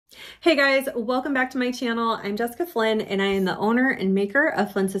Hey guys, welcome back to my channel. I'm Jessica Flynn and I am the owner and maker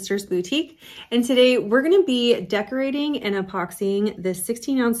of Flynn Sisters Boutique. And today we're going to be decorating and epoxying this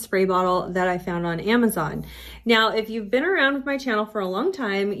 16-ounce spray bottle that I found on Amazon. Now, if you've been around with my channel for a long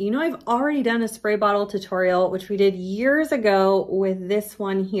time, you know I've already done a spray bottle tutorial, which we did years ago with this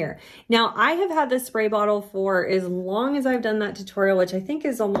one here. Now, I have had this spray bottle for as long as I've done that tutorial, which I think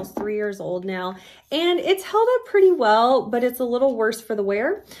is almost 3 years old now. And it's held up pretty well, but it's a little worse for the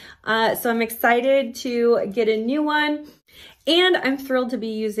wear. So I'm excited to get a new one, and I'm thrilled to be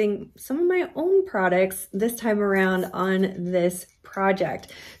using some of my own products this time around on this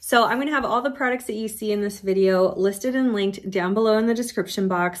project. So I'm going to have all the products that you see in this video listed and linked down below in the description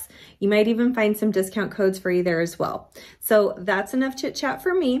box. You might even find some discount codes for you there as well. So that's enough chit chat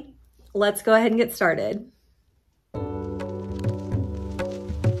for me. Let's go ahead and get started.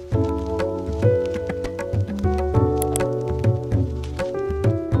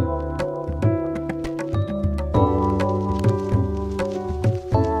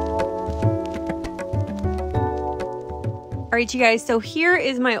 All right, you guys, so here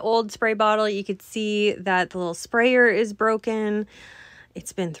is my old spray bottle. You could see that the little sprayer is broken.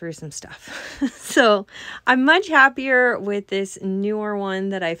 It's been through some stuff. So I'm much happier with this newer one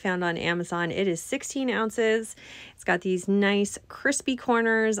that I found on Amazon. It is 16 ounces. It's got these nice crispy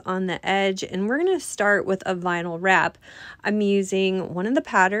corners on the edge, and we're gonna start with a vinyl wrap. I'm using one of the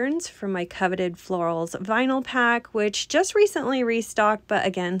patterns from my coveted Florals vinyl pack, which just recently restocked, but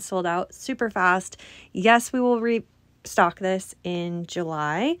again, sold out super fast. Yes, we will restock this in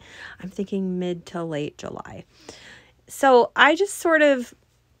July. I'm thinking mid to late July. So I just sort of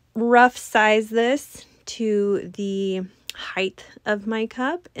rough size this to the height of my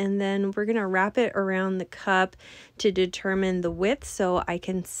cup, and then we're going to wrap it around the cup to determine the width so I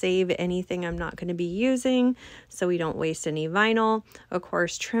can save anything I'm not going to be using so we don't waste any vinyl. Of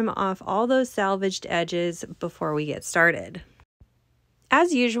course, trim off all those salvaged edges before we get started.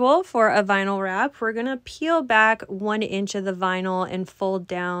 As usual for a vinyl wrap, we're going to peel back 1 inch of the vinyl and fold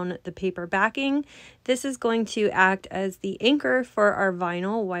down the paper backing. This is going to act as the anchor for our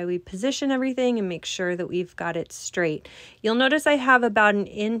vinyl while we position everything and make sure that we've got it straight. You'll notice I have about 1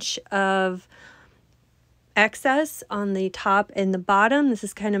 inch of excess on the top and the bottom. This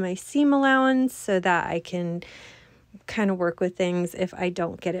is kind of my seam allowance so that I can kind of work with things if I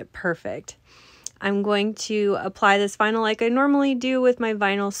don't get it perfect. I'm going to apply this vinyl like I normally do with my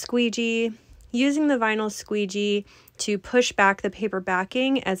vinyl squeegee, using the vinyl squeegee to push back the paper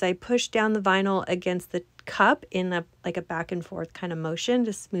backing as I push down the vinyl against the cup in like a back and forth kind of motion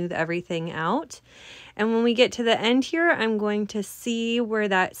to smooth everything out. And when we get to the end here, I'm going to see where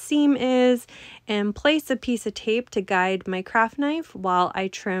that seam is and place a piece of tape to guide my craft knife while I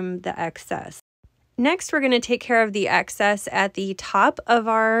trim the excess. Next, we're going to take care of the excess at the top of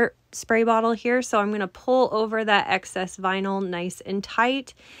our spray bottle here. So I'm going to pull over that excess vinyl nice and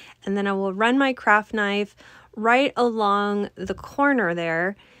tight, and then I will run my craft knife right along the corner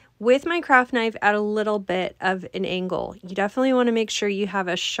there with my craft knife at a little bit of an angle. You definitely want to make sure you have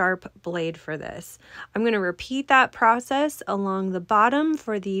a sharp blade for this. I'm going to repeat that process along the bottom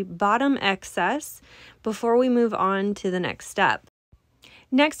for the bottom excess before we move on to the next step.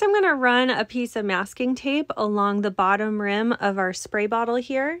 Next, I'm going to run a piece of masking tape along the bottom rim of our spray bottle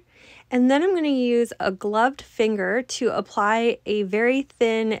here. And then I'm going to use a gloved finger to apply a very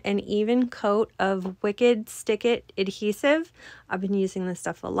thin and even coat of Wicked Stick It adhesive. I've been using this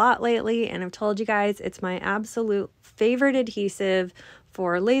stuff a lot lately, and I've told you guys it's my absolute favorite adhesive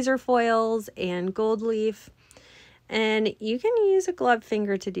for laser foils and gold leaf. And you can use a gloved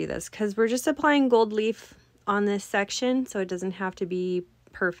finger to do this because we're just applying gold leaf on this section, so it doesn't have to be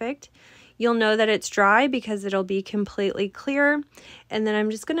perfect. You'll know that it's dry because it'll be completely clear. And then I'm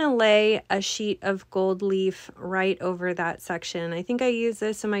just going to lay a sheet of gold leaf right over that section. I think I used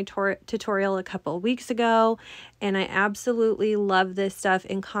this in my tutorial a couple of weeks ago, and I absolutely love this stuff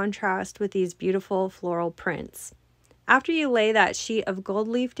in contrast with these beautiful floral prints. After you lay that sheet of gold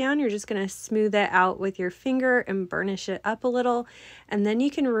leaf down, you're just going to smooth it out with your finger and burnish it up a little. And then you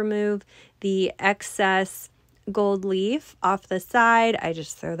can remove the excess gold leaf off the side. I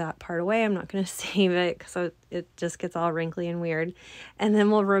just throw that part away. I'm not going to save it so it just gets all wrinkly and weird. And then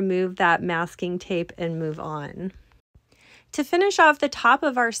we'll remove that masking tape and move on. To finish off the top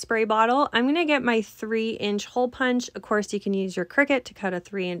of our spray bottle, I'm going to get my 3-inch hole punch. Of course, you can use your Cricut to cut a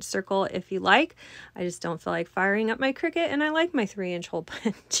 3-inch circle if you like. I just don't feel like firing up my Cricut, and I like my 3-inch hole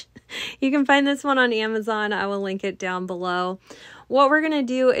punch. You can find this one on Amazon. I will link it down below. What we're going to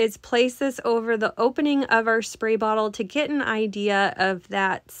do is place this over the opening of our spray bottle to get an idea of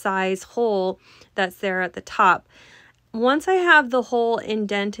that size hole that's there at the top. Once I have the hole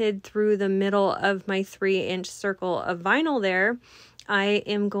indented through the middle of my 3-inch circle of vinyl there, I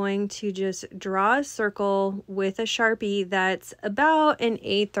am going to just draw a circle with a Sharpie that's about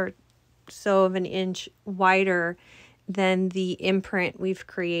 1/8 or so of an inch wider than the imprint we've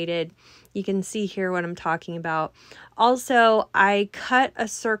created. You can see here what I'm talking about. Also, I cut a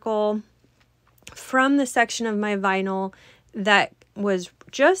circle from the section of my vinyl that was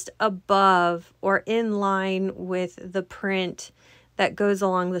just above or in line with the print that goes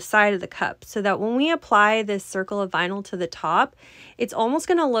along the side of the cup, so that when we apply this circle of vinyl to the top, it's almost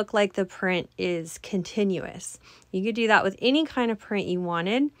going to look like the print is continuous. You could do that with any kind of print you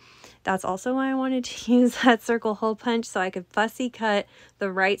wanted. That's also why I wanted to use that circle hole punch, so I could fussy cut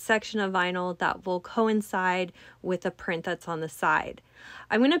the right section of vinyl that will coincide with the print that's on the side.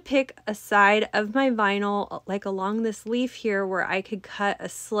 I'm going to pick a side of my vinyl, like along this leaf here, where I could cut a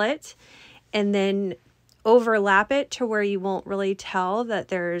slit and then overlap it to where you won't really tell that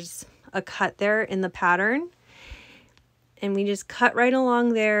there's a cut there in the pattern. And we just cut right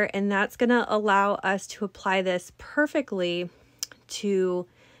along there, and that's going to allow us to apply this perfectly to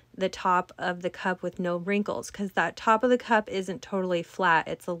the top of the cup with no wrinkles, because that top of the cup isn't totally flat,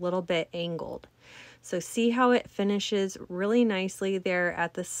 it's a little bit angled. So see how it finishes really nicely there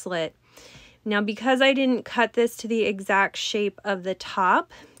at the slit. Now, because I didn't cut this to the exact shape of the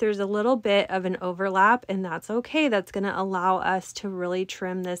top, there's a little bit of an overlap, and that's okay. That's going to allow us to really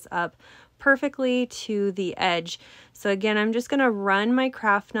trim this up perfectly to the edge. So again, I'm just going to run my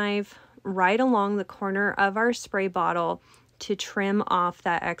craft knife right along the corner of our spray bottle to trim off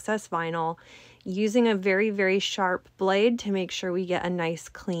that excess vinyl, using a very, very sharp blade to make sure we get a nice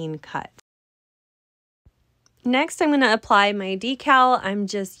clean cut. Next, I'm going to apply my decal. I'm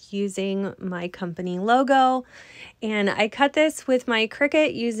just using my company logo, and I cut this with my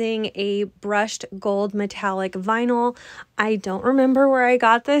Cricut using a brushed gold metallic vinyl. I don't remember where I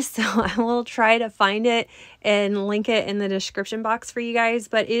got this, so I will try to find it and link it in the description box for you guys,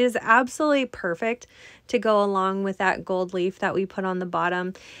 but it is absolutely perfect to go along with that gold leaf that we put on the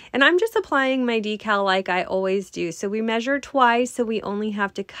bottom. And I'm just applying my decal like I always do. So we measure twice, so we only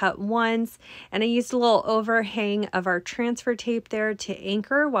have to cut once. And I used a little overhang of our transfer tape there to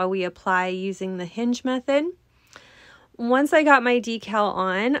anchor while we apply using the hinge method. Once I got my decal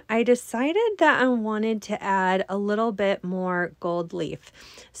on, I decided that I wanted to add a little bit more gold leaf.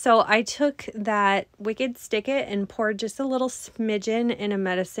 So I took that Wicked Stick It and poured just a little smidgen in a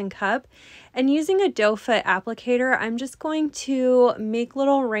medicine cup. And using a doe foot applicator, I'm just going to make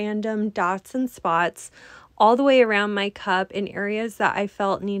little random dots and spots all the way around my cup in areas that I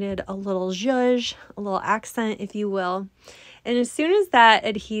felt needed a little zhuzh, a little accent, if you will. And as soon as that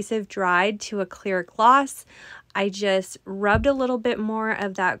adhesive dried to a clear gloss, I just rubbed a little bit more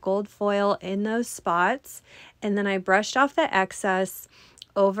of that gold foil in those spots, and then I brushed off the excess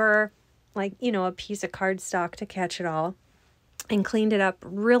over, like, you know, a piece of cardstock to catch it all, and cleaned it up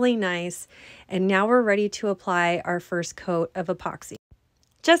really nice. And now we're ready to apply our first coat of epoxy.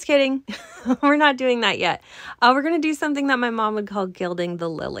 Just kidding. We're not doing that yet. We're going to do something that my mom would call gilding the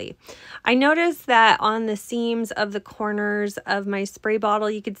lily. I noticed that on the seams of the corners of my spray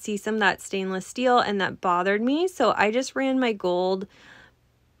bottle, you could see some of that stainless steel, and that bothered me. So I just ran my gold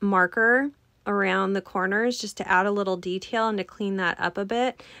marker around the corners just to add a little detail and to clean that up a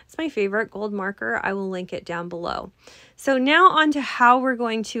bit. It's my favorite gold marker. I will link it down below. So now on to how we're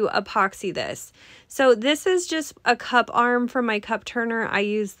going to epoxy this. So this is just a cup arm from my cup turner. I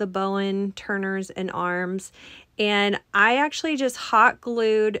use the Bowen turners and arms, and I actually just hot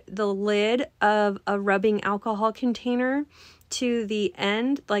glued the lid of a rubbing alcohol container to the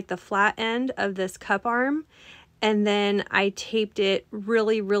end, like the flat end of this cup arm. And then I taped it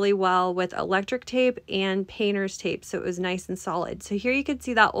really, really well with electric tape and painter's tape, so it was nice and solid. So here you can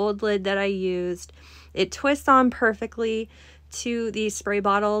see that old lid that I used. It twists on perfectly to these spray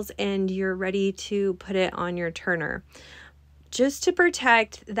bottles, and you're ready to put it on your turner. Just to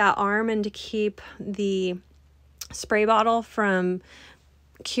protect that arm and to keep the spray bottle from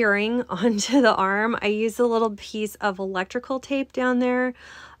curing onto the arm, I used a little piece of electrical tape down there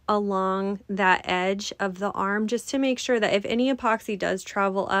along that edge of the arm, just to make sure that if any epoxy does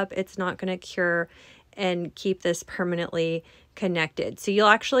travel up, it's not going to cure and keep this permanently connected. So you'll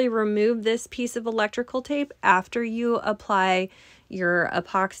actually remove this piece of electrical tape after you apply your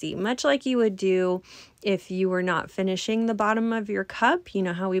epoxy, much like you would do if you were not finishing the bottom of your cup. You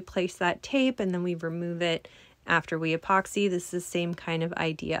know how we place that tape and then we remove it after we epoxy. This is the same kind of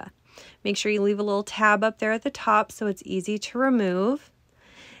idea. Make sure you leave a little tab up there at the top so it's easy to remove.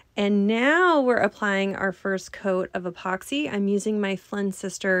 And now we're applying our first coat of epoxy. I'm using my Flynn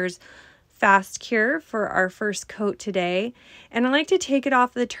Sisters fast cure for our first coat today. And I like to take it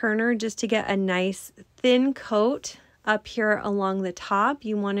off the turner just to get a nice thin coat up here along the top.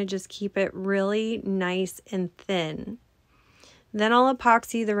 You want to just keep it really nice and thin. Then I'll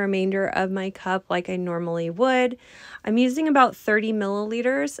epoxy the remainder of my cup like I normally would. I'm using about 30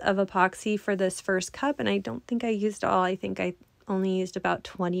 milliliters of epoxy for this first cup, and I don't think I used all. I think I only used about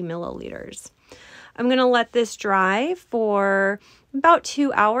 20 milliliters. I'm going to let this dry for about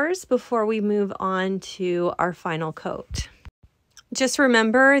 2 hours before we move on to our final coat. Just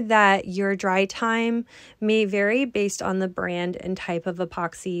remember that your dry time may vary based on the brand and type of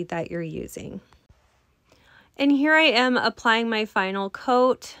epoxy that you're using. And here I am applying my final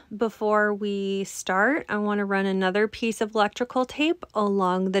coat. Before we start, I want to run another piece of electrical tape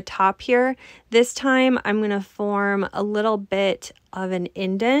along the top here. This time I'm going to form a little bit of an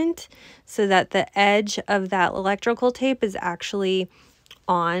indent so that the edge of that electrical tape is actually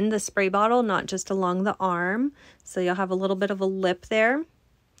on the spray bottle, not just along the arm. So you'll have a little bit of a lip there.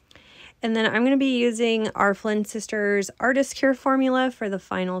 And then I'm going to be using our Flynn Sisters Artist Cure formula for the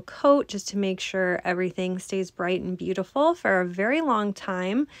final coat, just to make sure everything stays bright and beautiful for a very long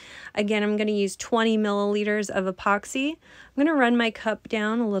time. Again, I'm going to use 20 milliliters of epoxy. I'm going to run my cup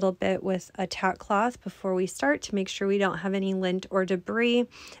down a little bit with a tack cloth before we start to make sure we don't have any lint or debris.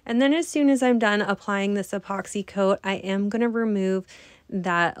 And then as soon as I'm done applying this epoxy coat, I am going to remove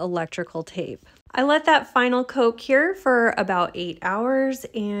that electrical tape. I let that final coat cure for about 8 hours,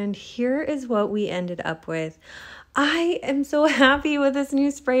 and here is what we ended up with. I am so happy with this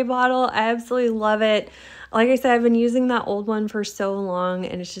new spray bottle. I absolutely love it. Like I said, I've been using that old one for so long,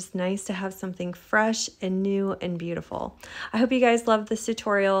 and it's just nice to have something fresh and new and beautiful. I hope you guys loved this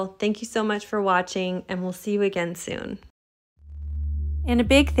tutorial. Thank you so much for watching, and we'll see you again soon. And a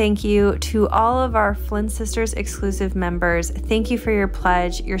big thank you to all of our Flynn Sisters exclusive members. Thank you for your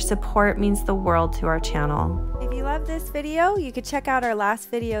pledge. Your support means the world to our channel. If you love this video, you could check out our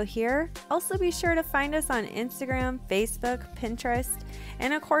last video here. Also be sure to find us on Instagram, Facebook, Pinterest,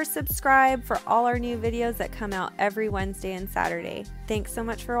 and of course subscribe for all our new videos that come out every Wednesday and Saturday. Thanks so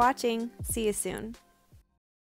much for watching. See you soon.